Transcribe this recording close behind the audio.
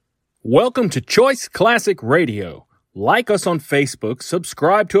Welcome to Choice Classic Radio. Like us on Facebook,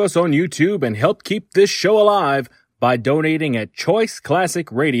 subscribe to us on YouTube, and help keep this show alive by donating at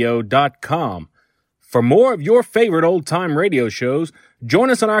choiceclassicradio.com. For more of your favorite old-time radio shows, join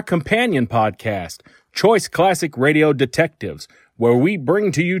us on our companion podcast, Choice Classic Radio Detectives, where we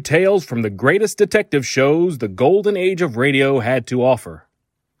bring to you tales from the greatest detective shows the golden age of radio had to offer.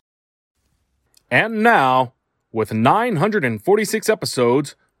 And now, with 946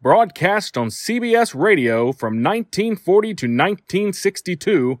 episodes, broadcast on CBS Radio from 1940 to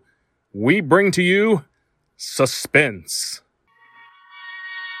 1962, we bring to you Suspense.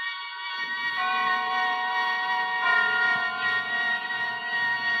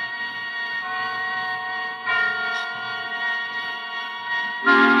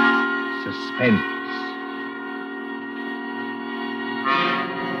 Suspense.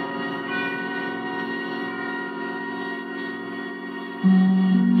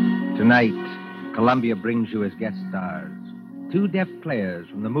 Tonight, Columbia brings you as guest stars two deaf players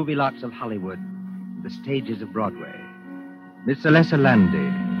from the movie lots of Hollywood, the stages of Broadway, Miss Alessa Landi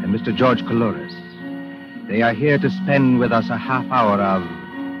and Mr. George Coulouris. They are here to spend with us a half hour of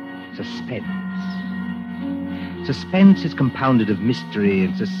suspense. Suspense is compounded of mystery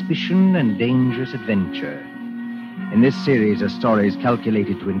and suspicion and dangerous adventure. In this series of stories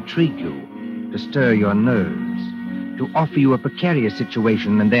calculated to intrigue you, to stir your nerves, to offer you a precarious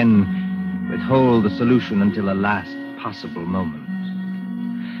situation and then withhold the solution until the last possible moment.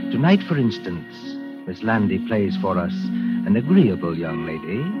 Tonight, for instance, Miss Landi plays for us an agreeable young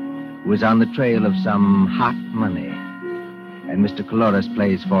lady who is on the trail of some hot money. And Mr. Coulouris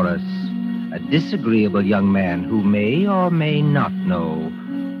plays for us a disagreeable young man who may or may not know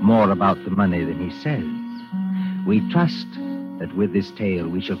more about the money than he says. We trust that with this tale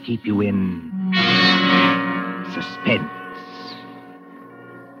we shall keep you in suspense.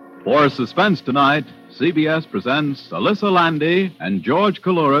 For Suspense tonight, CBS presents Alessa Landi and George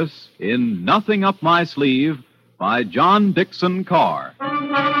Coulouris in Nothing Up My Sleeve by John Dixon Carr.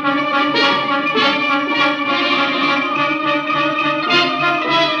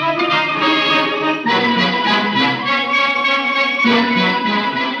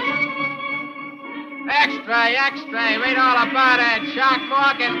 Extra, read all about it. Shark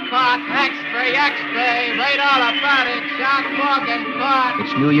Morgan caught. Extra, read all about it. Shark Morgan caught.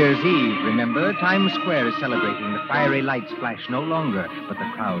 It's New Year's Eve, remember? Times Square is celebrating. The fiery lights flash no longer, but the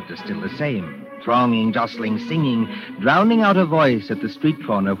crowds are still the same. Thronging, jostling, singing, drowning out a voice at the street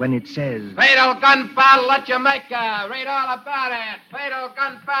corner when it says, Fatal gun battle at Jamaica. Read all about it. Fatal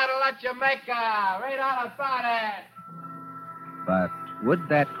gun battle at Jamaica. Read all about it. But would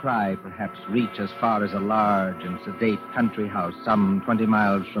that cry perhaps reach as far as a large and sedate country house some 20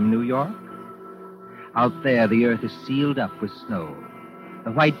 miles from New York? Out there, the earth is sealed up with snow.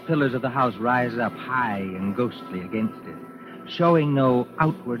 The white pillars of the house rise up high and ghostly against it, showing no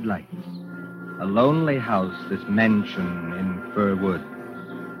outward lights. A lonely house, this mansion in Fir Woods.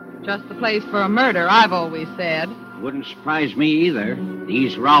 Just the place for a murder, I've always said. Wouldn't surprise me either.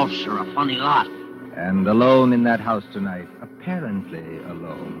 These Rolfs are a funny lot. And alone in that house tonight, apparently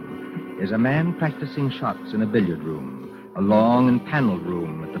alone, is a man practicing shots in a billiard room, a long and paneled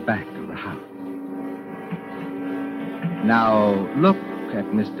room at the back of the house. Now, look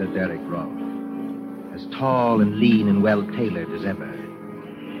at Mr. Derek Rolfe, as tall and lean and well-tailored as ever.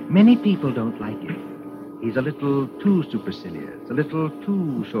 Many people don't like him. He's a little too supercilious, a little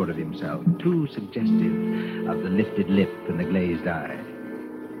too sure of himself, too suggestive of the lifted lip and the glazed eye.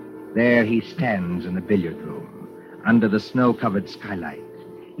 There he stands in the billiard room, under the snow-covered skylight,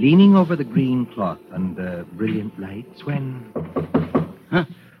 leaning over the green cloth under brilliant lights when... Huh?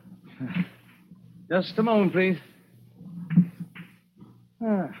 Just a moment, please.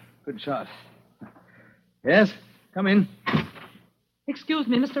 Good shot. Yes, come in. Excuse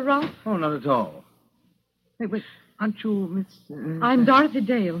me, Mr. Rolfe. Oh, not at all. Hey, wait, aren't you Miss... I'm Dorothy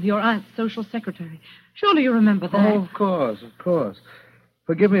Dale, your aunt's social secretary. Surely you remember that. Oh, of course.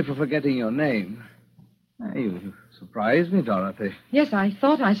 Forgive me for forgetting your name. You surprised me, Dorothy. Yes, I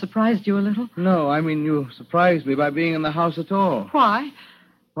thought I surprised you a little. No, I mean you surprised me by being in the house at all. Why?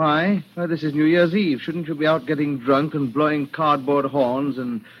 Why? Well, this is New Year's Eve. Shouldn't you be out getting drunk and blowing cardboard horns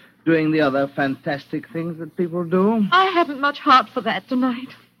and doing the other fantastic things that people do? I haven't much heart for that tonight.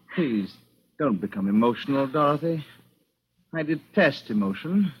 Please, don't become emotional, Dorothy. I detest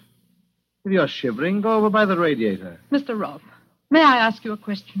emotion. If you're shivering, go over by the radiator. Mr. Rolfe, may I ask you a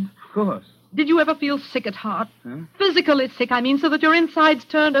question? Of course. Did you ever feel sick at heart? Huh? Physically sick, I mean, so that your insides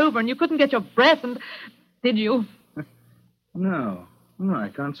turned over and you couldn't get your breath and... Did you? No, I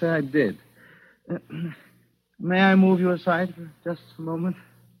can't say I did. May I move you aside for just a moment?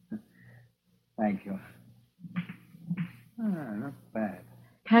 Thank you. Not bad.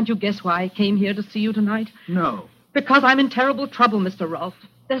 Can't you guess why I came here to see you tonight? No. Because I'm in terrible trouble, Mr. Rolfe.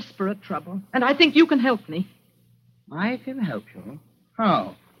 Desperate trouble. And I think you can help me. I can help you.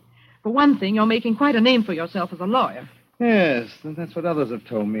 How? For one thing, you're making quite a name for yourself as a lawyer. Yes, that's what others have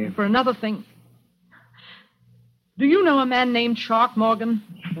told me. For another thing, do you know a man named Shark Morgan?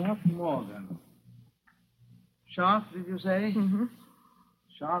 Shark Morgan. Shark, did you say? Mm-hmm.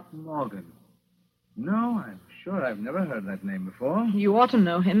 Shark Morgan. No, I'm sure I've never heard that name before. You ought to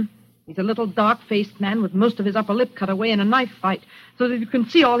know him. He's a little dark-faced man with most of his upper lip cut away in a knife fight so that you can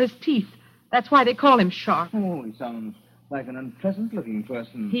see all his teeth. That's why they call him Shark. Oh, he sounds like an unpleasant-looking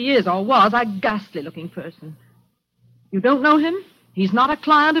person. He is, or was, a ghastly-looking person. You don't know him? He's not a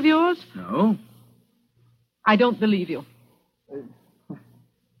client of yours? No. I don't believe you.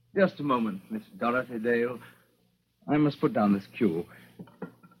 Just a moment, Miss Dorothy Dale. I must put down this cue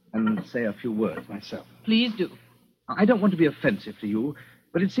and say a few words myself. Please do. I don't want to be offensive to you,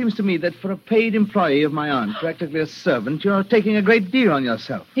 but it seems to me that for a paid employee of my aunt, practically a servant, you're taking a great deal on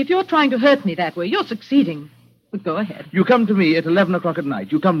yourself. If you're trying to hurt me that way, you're succeeding. But go ahead. You come to me at 11 o'clock at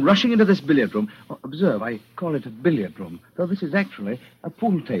night. You come rushing into this billiard room. Oh, observe, I call it a billiard room, though this is actually a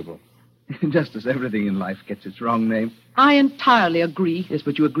pool table. Just as everything in life gets its wrong name. I entirely agree. Yes,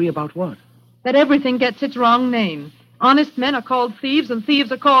 but you agree about what? That everything gets its wrong name. Honest men are called thieves, and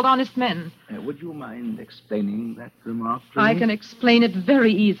thieves are called honest men. Would you mind explaining that remark to I me? can explain it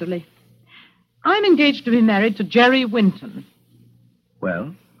very easily. I'm engaged to be married to Jerry Winton.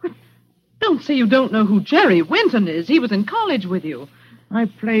 Well? Don't say you don't know who Jerry Winton is. He was in college with you. I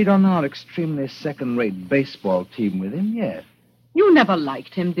played on our extremely second-rate baseball team with him, yes. You never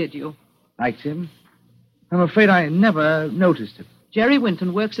liked him, did you? Liked him? I'm afraid I never noticed him. Jerry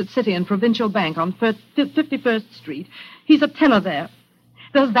Winton works at City and Provincial Bank on 51st Street. He's a teller there.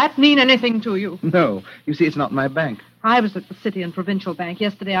 Does that mean anything to you? No. You see, it's not my bank. I was at the City and Provincial Bank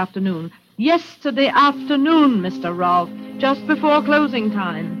yesterday afternoon. Yesterday afternoon, Mr. Rolfe, just before closing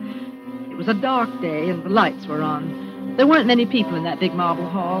time. It was a dark day and the lights were on. There weren't many people in that big marble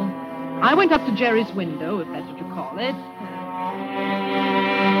hall. I went up to Jerry's window, if that's what you call it.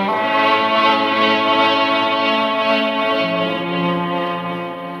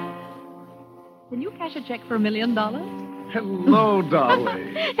 Can you cash a check for $1 million? Hello,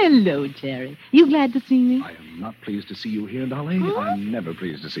 Dolly. Hello, Jerry. You glad to see me? I am not pleased to see you here, Dolly. Huh? I'm never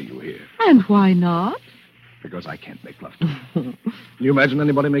pleased to see you here. And why not? Because I can't make love to you. Can you imagine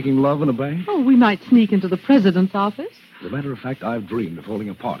anybody making love in a bank? Oh, we might sneak into the president's office. As a matter of fact, I've dreamed of holding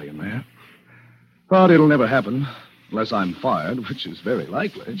a party in there. But it'll never happen unless I'm fired, which is very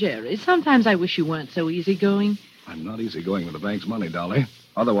likely. Jerry, sometimes I wish you weren't so easygoing. I'm not easygoing with the bank's money, Dolly.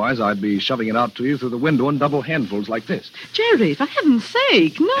 Otherwise, I'd be shoving it out to you through the window in double handfuls like this. Jerry, for heaven's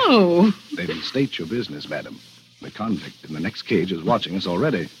sake, no. Then state your business, madam. The convict in the next cage is watching us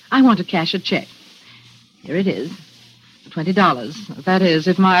already. I want to cash a check. Here it is. $20. That is,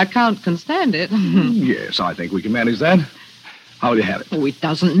 if my account can stand it. Yes, I think we can manage that. How'll you have it? Oh, it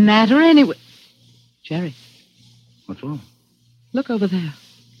doesn't matter anyway. Jerry, What's wrong? look over there.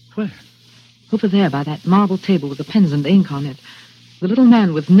 Where? Over there by that marble table with the pens and ink on it. The little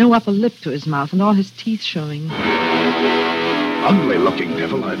man with no upper lip to his mouth and all his teeth showing. Ugly-looking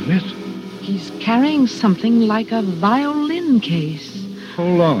devil, I admit. He's carrying something like a violin case.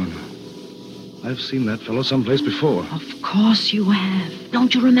 Hold on. I've seen that fellow someplace before. Of course you have.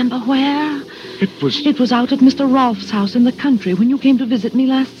 Don't you remember where? It was... It was out at Mr. Rolfe's house in the country when you came to visit me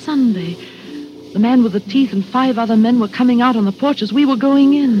last Sunday. The man with the teeth and 5 other men were coming out on the porch as we were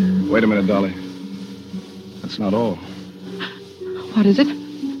going in. Wait a minute, Dolly. That's not all. What is it?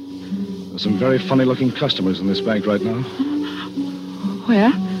 There's some very funny-looking customers in this bank right now. Where?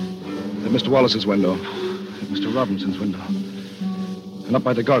 At Mr. Wallace's window. At Mr. Robinson's window. And up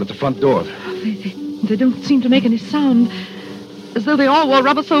by the guard at the front door. They don't seem to make any sound. As though they all wore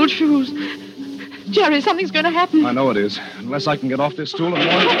rubber-soled shoes. Jerry, something's going to happen. I know it is. Unless I can get off this stool and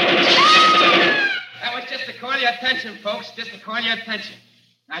warn... That was just to call your attention, folks. Just to call your attention.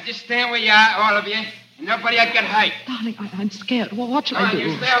 Now, just stand where you are, all of you. And nobody will get hurt. Darling, I'm scared. Well, what shall I Come on, do?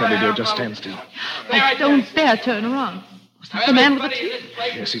 you stay over Steady, there, dear. Just folks. stand still. Stay right Don't there. dare turn around. Was Now, that the man with the everybody in teeth? this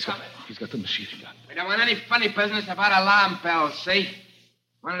place Yes, is coming. he's got the machine gun. We don't want any funny business about alarm bells, see?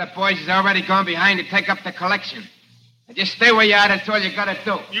 One of the boys has already gone behind to take up the collection. Now just stay where you are. That's all you got to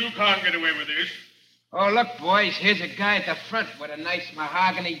do. You can't get away with this. Oh, look, boys, here's a guy at the front with a nice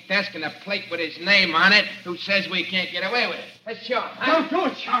mahogany desk and a plate with his name on it who says we can't get away with it. That's Sean, huh? Don't do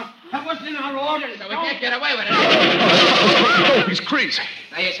it, Sean. That wasn't in our orders. So we can't get away with it. Oh, he's crazy.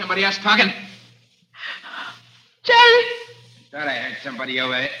 I hear somebody else talking. Jerry! Thought I heard somebody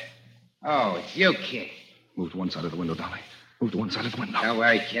over there. Oh, it's you, kid. Move to one side of the window, Dolly. Move to one side of the window. Don't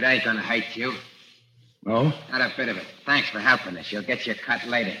worry, kid. I ain't gonna hurt you. No? Not a bit of it. Thanks for helping us. You'll get your cut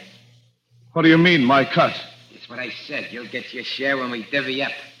later. What do you mean, my cut? That's what I said. You'll get your share when we divvy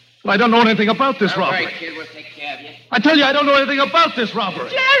up. Well, I don't know anything about this Don't robbery. worry, kid. We'll take care of you. I tell you, I don't know anything about this robbery.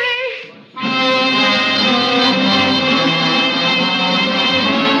 Jerry!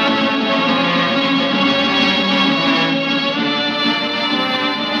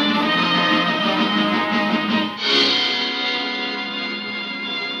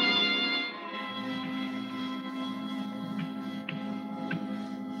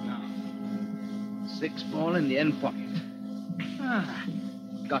 Six ball in the end pocket. Ah,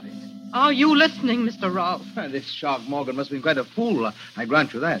 got it. Are you listening, Mr. Rolfe? This Shark Morgan must have been quite a fool. I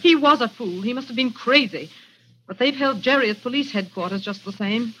grant you that. He was a fool. He must have been crazy. But they've held Jerry at police headquarters just the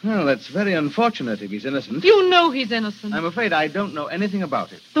same. Well, that's very unfortunate if he's innocent. You know he's innocent. I'm afraid I don't know anything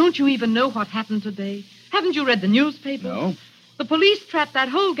about it. Don't you even know what happened today? Haven't you read the newspaper? No. The police trapped that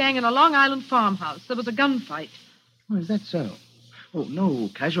whole gang in a Long Island farmhouse. There was a gunfight. Oh, is that so? Oh, no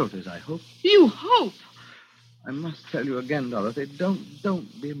casualties, I hope. You hope? I must tell you again, Dorothy,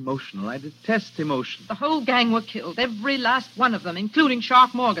 don't be emotional. I detest emotion. The whole gang were killed, every last one of them, including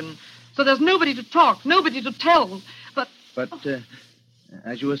Shark Morgan. So there's nobody to talk, nobody to tell. But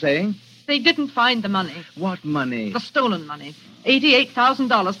As you were saying? They didn't find the money. What money? The stolen money.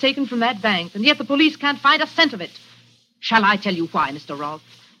 $88,000 taken from that bank, and yet the police can't find a cent of it. Shall I tell you why, Mr. Rolfe?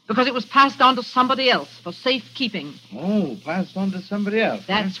 Because it was passed on to somebody else for safekeeping. Oh, passed on to somebody else.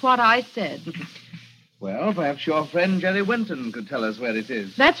 That's what I said. Well, perhaps your friend Jerry Winton could tell us where it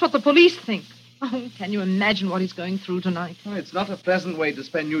is. That's what the police think. Oh, can you imagine what he's going through tonight? Oh, it's not a pleasant way to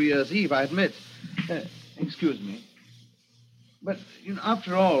spend New Year's Eve, I admit. Excuse me. But,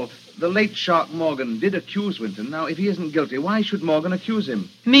 after all, the late Shark Morgan did accuse Winton. Now, if he isn't guilty, why should Morgan accuse him?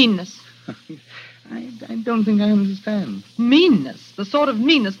 Meanness. I don't think I understand. Meanness. The sort of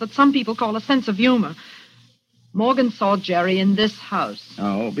meanness that some people call a sense of humor. Morgan saw Jerry in this house.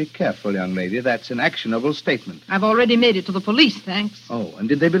 Oh, be careful, young lady. That's an actionable statement. I've already made it to the police, thanks. Oh, and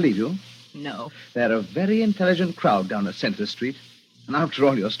did they believe you? No. They're a very intelligent crowd down at Center Street. And after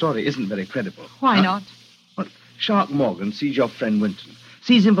all, your story isn't very credible. Why not? Well, Shark Morgan sees your friend Winton.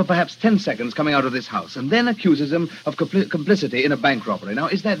 Sees him for perhaps 10 seconds coming out of this house, and then accuses him of complicity in a bank robbery. Now,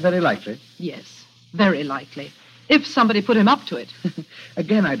 is that very likely? Yes, very likely. If somebody put him up to it.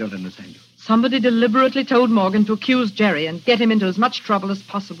 Again, I don't understand you. Somebody deliberately told Morgan to accuse Jerry and get him into as much trouble as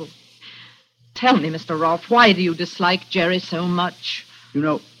possible. Tell me, Mr. Rolfe, why do you dislike Jerry so much?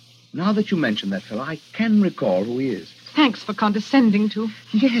 Now that you mention that fellow, I can recall who he is. Thanks for condescending to.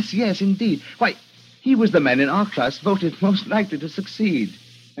 Yes, indeed. Why, he was the man in our class voted most likely to succeed.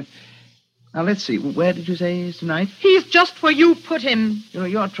 Now, let's see. Where did you say he is tonight? He's just where you put him.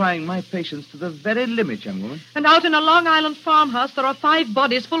 You're trying my patience to the very limit, young woman. And out in a Long Island farmhouse, there are 5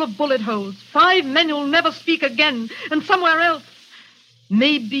 bodies full of bullet holes. 5 men who'll never speak again. And somewhere else,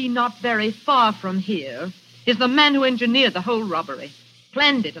 maybe not very far from here, is the man who engineered the whole robbery.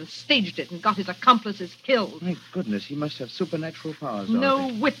 Planned it and staged it and got his accomplices killed. My goodness, he must have supernatural powers.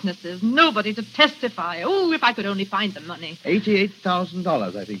 No witnesses, nobody to testify. Oh, if I could only find the money.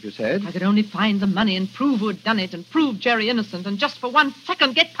 $88,000, I think you said. If I could only find the money and prove who had done it and prove Jerry innocent and just for 1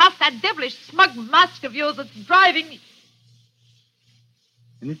 second get past that devilish smug mask of yours that's driving me.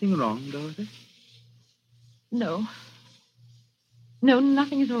 Anything wrong, Dorothy? No. No,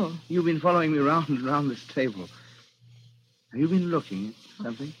 nothing at all. You've been following me round and round this table. Have you been looking at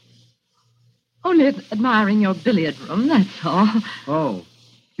something? Only admiring your billiard room, that's all. Oh,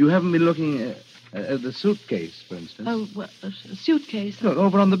 you haven't been looking at the suitcase, for instance? Oh, well, a suitcase. Look,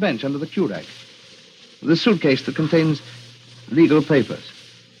 over on the bench under the cue rack. The suitcase that contains legal papers.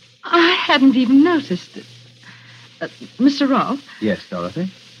 I hadn't even noticed it. Mr. Rolfe? Yes,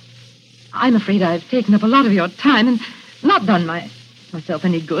 Dorothy? I'm afraid I've taken up a lot of your time and not done myself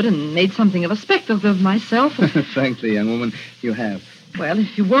any good and made something of a spectacle of myself. Frankly, young woman, you have. Well,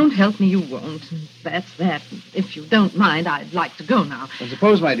 if you won't help me, you won't. And that's that. If you don't mind, I'd like to go now. Well,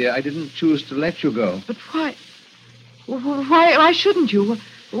 suppose, my dear, I didn't choose to let you go. But why? Why shouldn't you?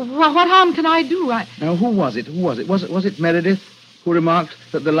 What harm can I do? Now, who was it? Was it Meredith who remarked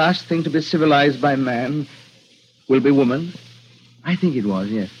that the last thing to be civilized by man will be woman? I think it was,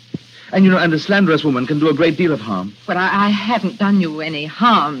 yes. And, and a slanderous woman can do a great deal of harm. But I haven't done you any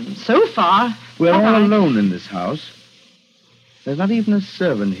harm so far. We're all alone in this house. There's not even a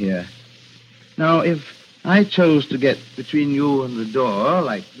servant here. Now, if I chose to get between you and the door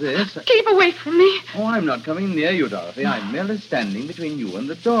like this... Keep away from me. Oh, I'm not coming near you, Dorothy. I'm merely standing between you and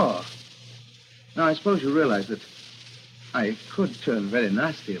the door. Now, I suppose you realize that I could turn very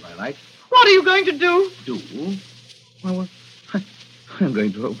nasty if I like. What are you going to do? Do? Well, I'm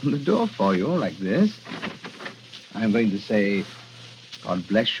going to open the door for you like this. I'm going to say, God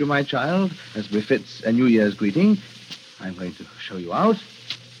bless you, my child, as befits a New Year's greeting. I'm going to show you out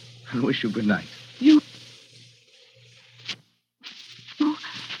and wish you good night. You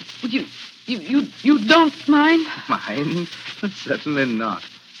don't mind? Mind? Certainly not.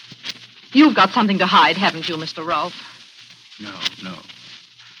 You've got something to hide, haven't you, Mr. Rolfe? No.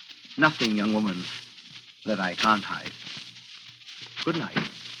 Nothing, young woman, that I can't hide. Good night.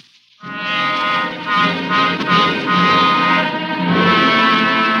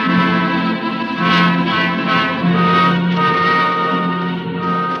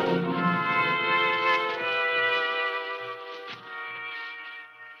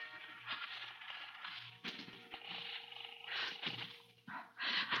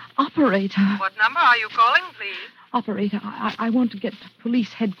 Operator. What number are you calling, please? Operator, I want to get to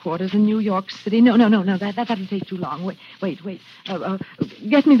police headquarters in New York City. No. That'll take too long. Wait.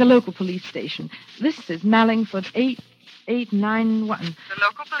 Get me the local police station. This is Mallingford 8891. The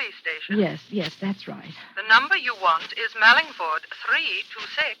local police station? Yes, that's right. The number you want is Mallingford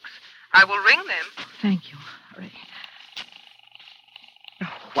 326. I will ring them. Thank you. Hurry.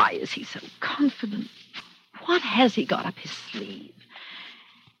 Oh, why is he so confident? What has he got up his sleeve?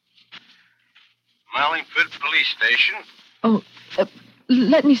 Mallingford Police Station. Oh,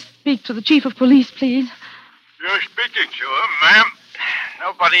 let me speak to the chief of police, please. You're speaking to him, ma'am.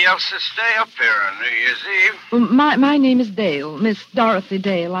 Nobody else to stay up here on New Year's Eve. My name is Dale, Miss Dorothy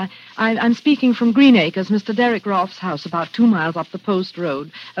Dale. I'm speaking from Green Acres, Mr. Derek Rolfe's house, about 2 miles up the post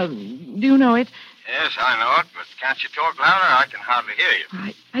road. Do you know it? Yes, I know it, but can't you talk louder? I can hardly hear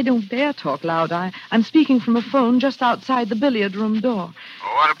you. I don't dare talk loud. I'm speaking from a phone just outside the billiard room door.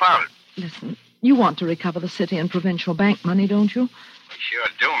 Well, what about it? Listen, you want to recover the city and provincial bank money, don't you? We sure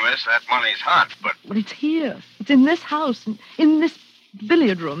do, miss. That money's hot, but... Well, it's here. It's in this house, in this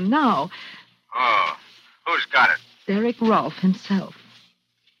billiard room now. Oh, who's got it? Derek Rolfe himself.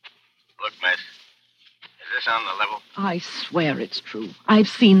 Look, miss, is this on the level? I swear it's true. I've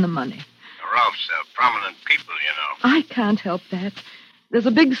seen the money. The Rolfes are prominent people, you know. I can't help that. There's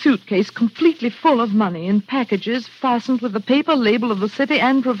a big suitcase completely full of money in packages fastened with the paper label of the city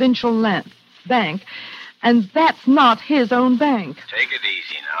and provincial bank. And that's not his own bank. Take it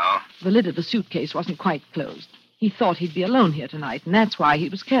easy now. The lid of the suitcase wasn't quite closed. He thought he'd be alone here tonight, and that's why he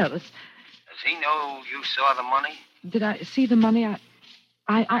was careless. Does he know you saw the money? Did I see the money?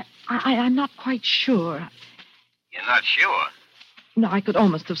 I'm not quite sure. You're not sure? No, I could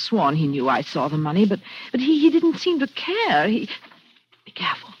almost have sworn he knew I saw the money, but he didn't seem to care. Be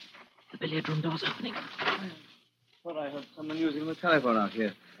careful. The billiard room door's opening. I thought I heard someone using the telephone out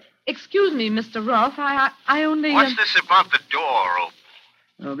here. Excuse me, Mr. Rolfe. I only... What's this about the door open?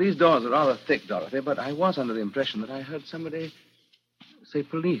 No, these doors are rather thick, Dorothy, but I was under the impression that I heard somebody say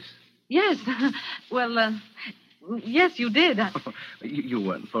police. Yes. Well, yes, you did. You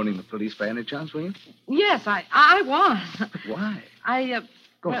weren't phoning the police by any chance, were you? Yes, I was. But why?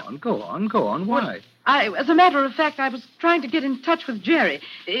 Go on. Why? As a matter of fact, I was trying to get in touch with Jerry.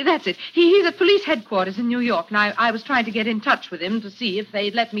 That's it. He's at police headquarters in New York, and I was trying to get in touch with him to see if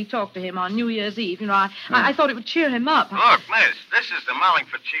they'd let me talk to him on New Year's Eve. You know, I thought it would cheer him up. Look, miss, this is the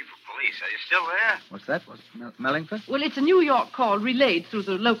Mallingford chief of police. Are you still there? What's that? Mallingford? Well, it's a New York call relayed through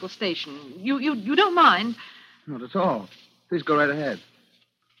the local station. You don't mind? Not at all. Please go right ahead.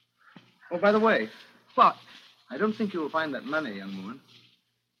 Oh, by the way. What? I don't think you will find that money, young woman.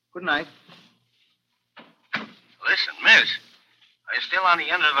 Good night. Listen, miss, are you still on the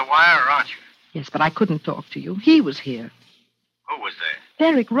end of the wire, or aren't you? Yes, but I couldn't talk to you. He was here. Who was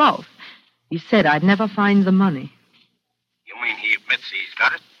there? Derek Rolfe. He said I'd never find the money. You mean he admits he's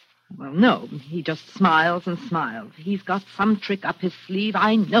got it? Well, no. He just smiles and smiles. He's got some trick up his sleeve.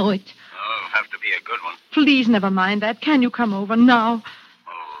 I know it. Oh, it'll have to be a good one. Please never mind that. Can you come over now?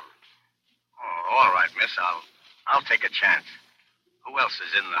 Oh, all right, miss. I'll take a chance. Who else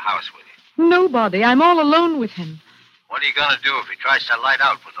is in the house with you? Nobody. I'm all alone with him. What are you going to do if he tries to light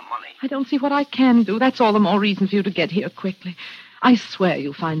out with the money? I don't see what I can do. That's all the more reason for you to get here quickly. I swear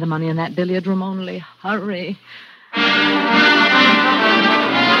you'll find the money in that billiard room. Only hurry.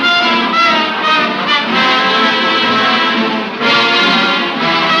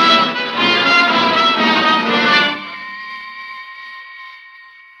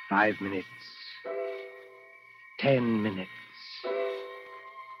 Five minutes. 10 minutes.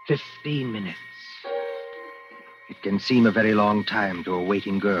 15 minutes. It can seem a very long time to a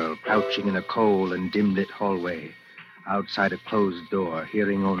waiting girl crouching in a cold and dim-lit hallway outside a closed door,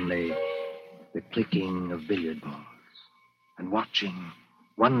 hearing only the clicking of billiard balls. and watching,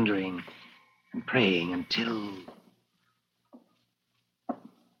 wondering, and praying until...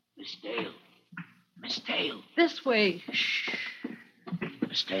 Miss Dale. Miss Dale. This way. Shh.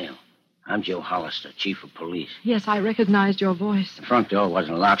 Miss Dale, I'm Joe Hollister, chief of police. Yes, I recognized your voice. The front door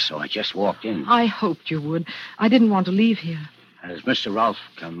wasn't locked, so I just walked in. I hoped you would. I didn't want to leave here. Has Mr. Rolfe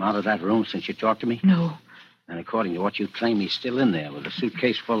come out of that room since you talked to me? No. And according to what you claim, he's still in there with a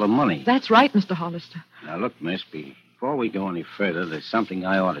suitcase full of money. That's right, Mr. Hollister. Now, look, miss, before we go any further, there's something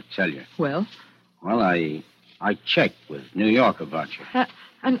I ought to tell you. Well? Well, I checked with New York about you.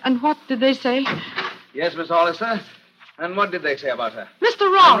 And what did they say? Yes, Miss Hollister. And what did they say about her? Mr.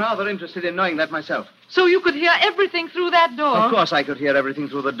 I'm Rolfe! rather interested in knowing that myself. So you could hear everything through that door? Of course I could hear everything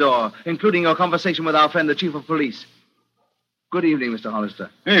through the door, including your conversation with our friend, the chief of police. Good evening, Mr. Hollister.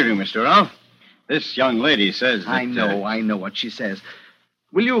 Good evening, Mr. Rolfe. This young lady says that... I know what she says.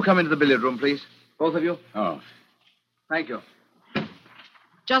 Will you come into the billiard room, please? Both of you? Oh. Thank you.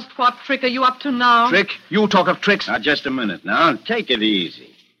 Just what trick are you up to now? Trick? You talk of tricks. Now, just a minute now. Take it easy.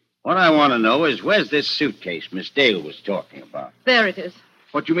 What I want to know is where's this suitcase Miss Dale was talking about? There it is.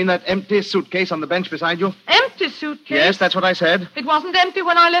 What, you mean that empty suitcase on the bench beside you? Empty suitcase? Yes, that's what I said. It wasn't empty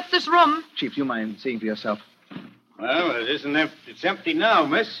when I left this room. Chief, do you mind seeing for yourself? Well, it isn't empty. It's empty now,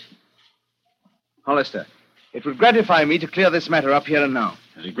 miss. Hollister, it would gratify me to clear this matter up here and now.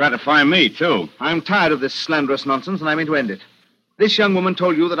 It'll gratify me, too. I'm tired of this slanderous nonsense, and I mean to end it. This young woman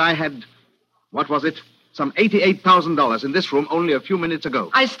told you that I had... What was it? Some $88,000 in this room only a few minutes ago.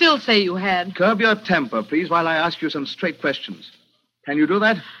 I still say you had. Curb your temper, please, while I ask you some straight questions. Can you do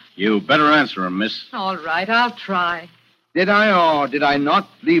that? You better answer him, miss. All right, I'll try. Did I or did I not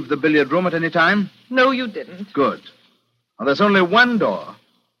leave the billiard room at any time? No, you didn't. Good. Well, there's only one door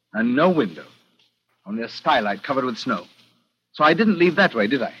and no window. Only a skylight covered with snow. So I didn't leave that way,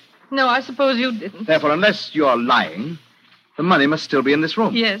 did I? No, I suppose you didn't. Therefore, unless you're lying, the money must still be in this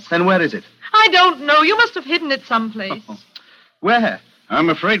room. Yes. Then where is it? I don't know. You must have hidden it someplace. Where? I'm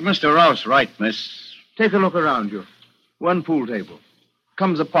afraid Mr. Rolfe's right, miss. Take a look around you. One pool table.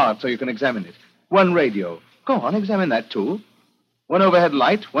 Comes apart so you can examine it. One radio. Go on, examine that, too. One overhead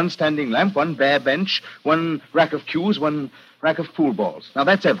light, one standing lamp, one bare bench, one rack of cues, one rack of pool balls. Now,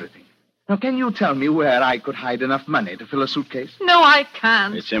 that's everything. Now, can you tell me where I could hide enough money to fill a suitcase? No, I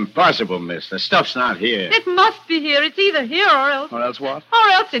can't. It's impossible, miss. The stuff's not here. It must be here. It's either here or else... Or else what? Or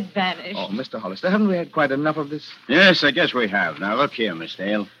else it vanished. Oh, Mr. Hollister, haven't we had quite enough of this? Yes, I guess we have. Now, look here, Miss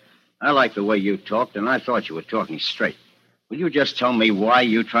Dale. I like the way you talked, and I thought you were talking straight. Will you just tell me why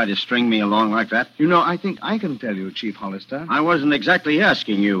you tried to string me along like that? You know, I think I can tell you, Chief Hollister. I wasn't exactly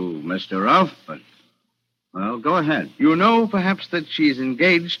asking you, Mr. Rolfe, but... Well, go ahead. You know, perhaps, that she's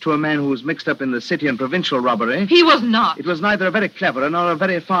engaged to a man who's mixed up in the city and provincial robbery. He was not. It was neither a very clever nor a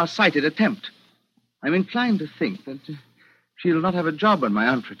very far-sighted attempt. I'm inclined to think that she'll not have a job when my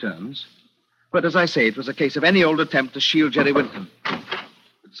aunt returns. But as I say, it was a case of any old attempt to shield Jerry Winton.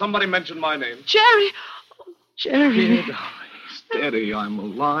 Did somebody mention my name? Jerry! Oh, Jerry. Kid, steady. I'm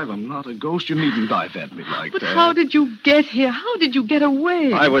alive. I'm not a ghost. You needn't dive at me like But that. how did you get here? How did you get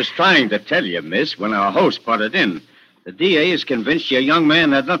away? I was trying to tell you, miss, when our host butted in. The DA is convinced your young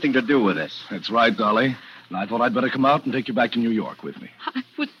man had nothing to do with this. That's right, Dolly. And I thought I'd better come out and take you back to New York with me. I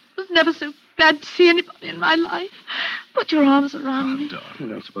was never so glad to see anybody in my life. Put your arms around me. I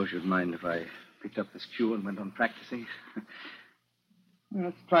don't suppose you'd mind if I picked up this cue and went on practicing.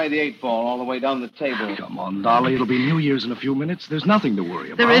 Let's try the 8-ball all the way down the table. Come on, Dolly. It'll be New Year's in a few minutes. There's nothing to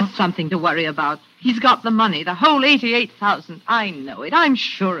worry about. There is something to worry about. He's got the money, the whole $88,000. I know it. I'm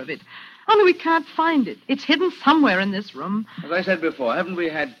sure of it. Only we can't find it. It's hidden somewhere in this room. As I said before, haven't we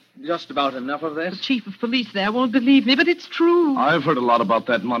had just about enough of this? The chief of police there won't believe me, but it's true. I've heard a lot about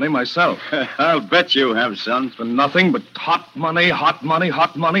that money myself. I'll bet you have, son. For nothing but hot money, hot money,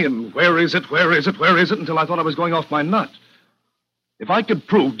 hot money, and where is it, where is it, where is it, until I thought I was going off my nut. If I could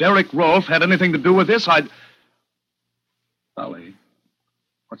prove Derek Rolfe had anything to do with this, I'd... Dolly,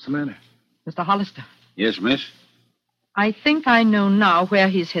 what's the matter? Mr. Hollister. Yes, miss? I think I know now where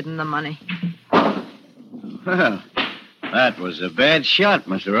he's hidden the money. Well, that was a bad shot,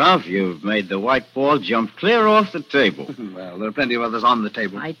 Mr. Rolfe. You've made the white ball jump clear off the table. Well, there are plenty of others on the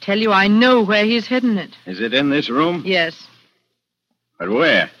table. I tell you, I know where he's hidden it. Is it in this room? Yes. But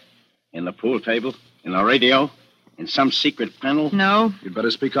where? In the pool table? In the radio? In some secret panel? No. You'd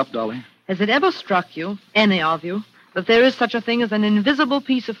better speak up, Dolly. Has it ever struck you, any of you, that there is such a thing as an invisible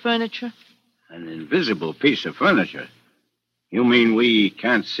piece of furniture? An invisible piece of furniture? You mean we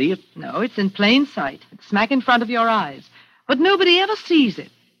can't see it? No, it's in plain sight. It's smack in front of your eyes. But nobody ever sees it.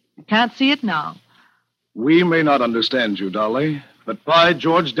 You can't see it now. We may not understand you, Dolly, but by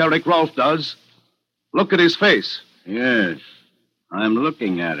George, Derek Rolfe does. Look at his face. Yes. I'm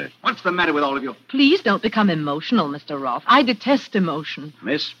looking at it. What's the matter with all of you? Please don't become emotional, Mr. Rolfe. I detest emotion.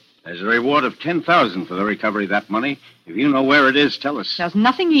 Miss, there's a reward of $10,000 for the recovery of that money. If you know where it is, tell us. There's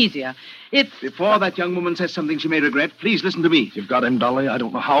nothing easier. It's... Before that young woman says something she may regret, please listen to me. You've got him, Dolly. I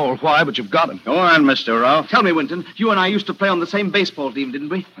don't know how or why, but you've got him. Go on, Mr. Ralph. Tell me, Winton, you and I used to play on the same baseball team, didn't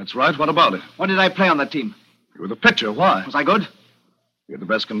we? That's right. What about it? What did I play on that team? You were the pitcher. Why? Was I good? You're the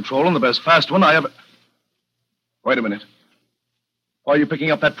best control and the best fast one I ever... Wait a minute. Why are you picking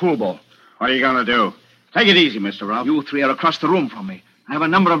up that pool ball? What are you going to do? Take it easy, Mr. Ralph. You three are across the room from me. I have a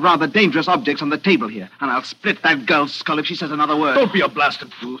number of rather dangerous objects on the table here, and I'll split that girl's skull if she says another word. Don't be a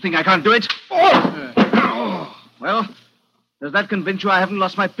blasted fool. You think I can't do it? Well, does that convince you I haven't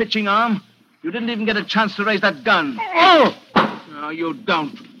lost my pitching arm? You didn't even get a chance to raise that gun. No, you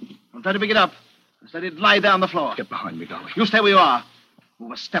don't. Don't try to pick it up. Just let it lie there on the floor. Get behind me, Dolly. You stay where you are.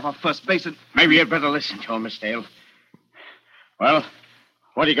 Move a step off first base and... Maybe you'd better listen to him, Miss Dale. Well,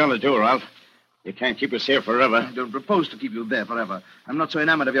 what are you going to do, Ralph? You can't keep us here forever. I don't propose to keep you there forever. I'm not so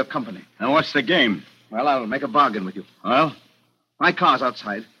enamored of your company. Now, what's the game? Well, I'll make a bargain with you. Well? My car's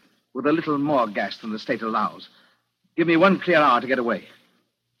outside, with a little more gas than the state allows. Give me 1 clear hour to get away.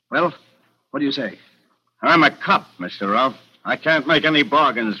 Well, what do you say? I'm a cop, Mr. Ralph. I can't make any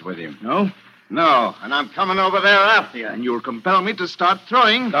bargains with you. No? No, and I'm coming over there after you. And you'll compel me to start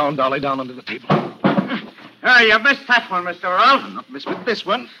throwing. Down, Dolly, down under the table. Oh, you missed that one, Mr. Ralph. I'll not miss with this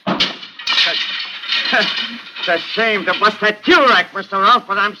one. It's a shame to bust that cue rack, Mr. Ralph,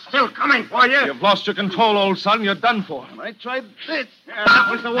 but I'm still coming for you. You've lost your control, old son. You're done for. I tried this. That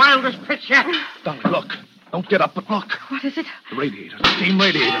was the wildest pitch yet. Dolly, look. Don't get up, but look. What is it? The radiator. The steam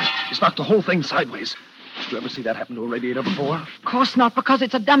radiator. It's knocked the whole thing sideways. Did you ever see that happen to a radiator before? Of course not, because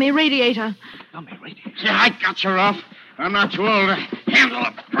it's a dummy radiator. Dummy radiator. Yeah, I got you, Ralph. I'm not too old to handle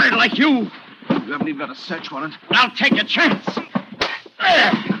a bird like you. You haven't even got a search warrant. I'll take a chance.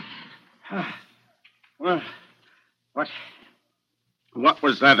 Well, what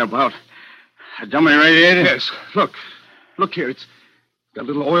was that about? A dummy radiator? Yes. Look. Look here. It's got a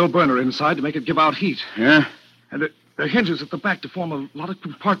little oil burner inside to make it give out heat. Yeah? And there are hinges at the back to form a lot of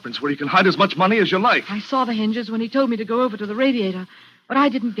compartments where you can hide as much money as you like. I saw the hinges when he told me to go over to the radiator, but I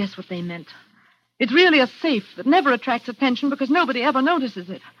didn't guess what they meant. It's really a safe that never attracts attention because nobody ever notices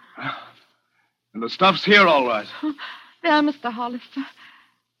it. And the stuff's here, all right. There, Mr. Hollister.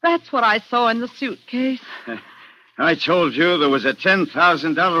 That's what I saw in the suitcase. I told you there was a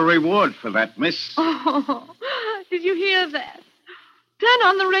 $10,000 reward for that, miss. Oh, did you hear that? Turn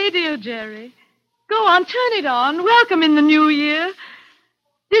on the radio, Jerry. Go on, turn it on. Welcome in the new year.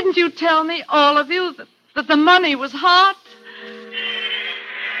 Didn't you tell me, all of you, that the money was hot?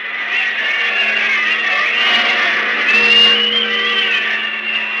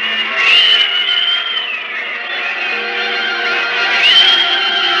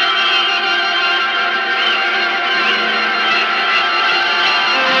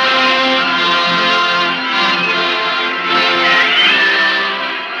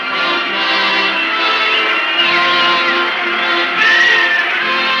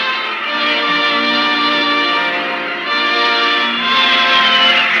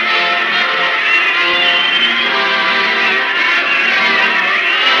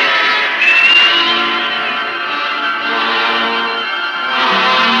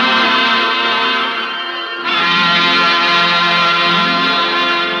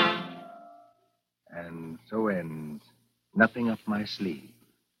 Nothing Up My Sleeve,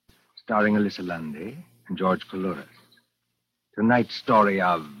 starring Alyssa Lundy and George Coulouris. Tonight's story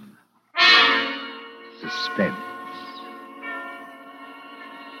of suspense.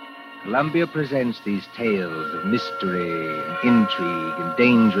 Columbia presents these tales of mystery and intrigue and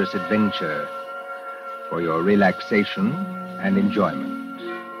dangerous adventure for your relaxation and enjoyment.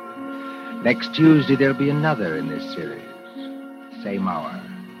 Next Tuesday, there'll be another in this series. Same hour,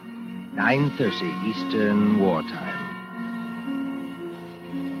 9:30 Eastern Wartime.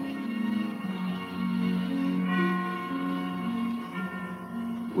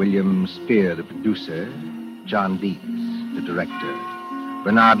 William Spear, the producer, John Dietz, the director,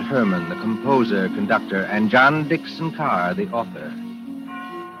 Bernard Herrmann, the composer, conductor, and John Dixon Carr, the author,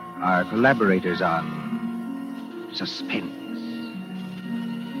 are collaborators on Suspense.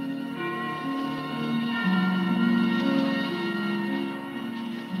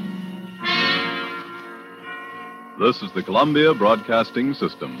 This is the Columbia Broadcasting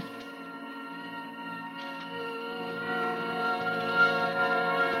System.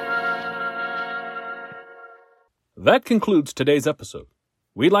 That concludes today's episode.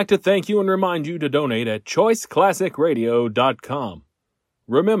 We'd like to thank you and remind you to donate at choiceclassicradio.com.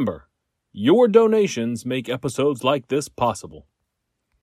 Remember, Your donations make episodes like this possible.